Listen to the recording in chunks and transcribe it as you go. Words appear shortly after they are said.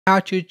How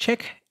to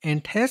check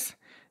and test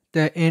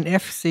the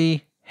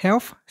NFC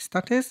health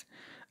status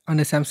on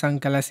the Samsung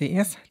Galaxy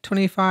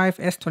S25,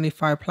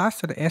 S25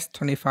 Plus, or the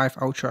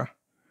S25 Ultra.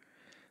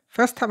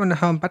 First, tap on the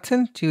home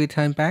button to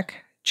return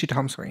back to the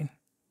home screen.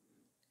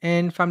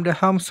 And from the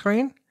home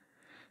screen,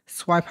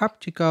 swipe up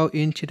to go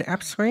into the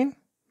app screen.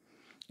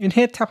 In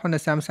here, tap on the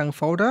Samsung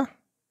folder.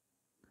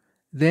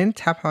 Then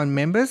tap on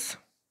Members.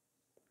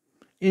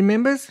 In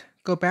Members,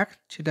 go back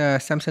to the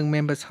Samsung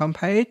Members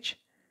homepage.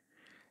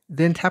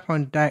 Then tap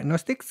on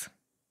Diagnostics.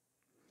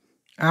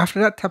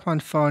 After that, tap on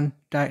Phone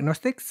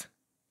Diagnostics.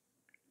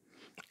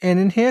 And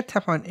in here,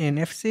 tap on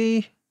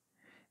NFC.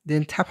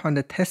 Then tap on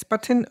the Test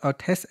button or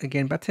Test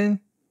Again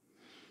button.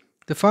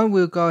 The phone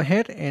will go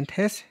ahead and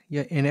test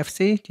your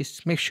NFC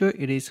to make sure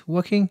it is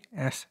working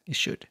as it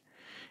should.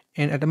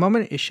 And at the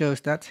moment, it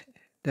shows that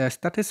the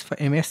status for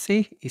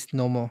NFC is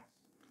normal.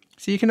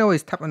 So you can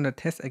always tap on the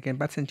Test Again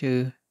button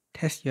to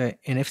test your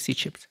NFC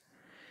chips.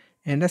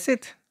 And that's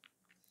it.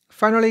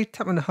 Finally,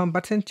 tap on the home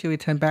button to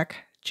return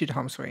back to the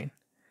home screen.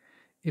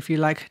 If you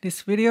like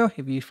this video,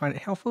 if you find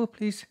it helpful,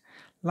 please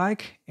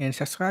like and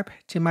subscribe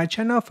to my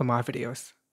channel for more videos.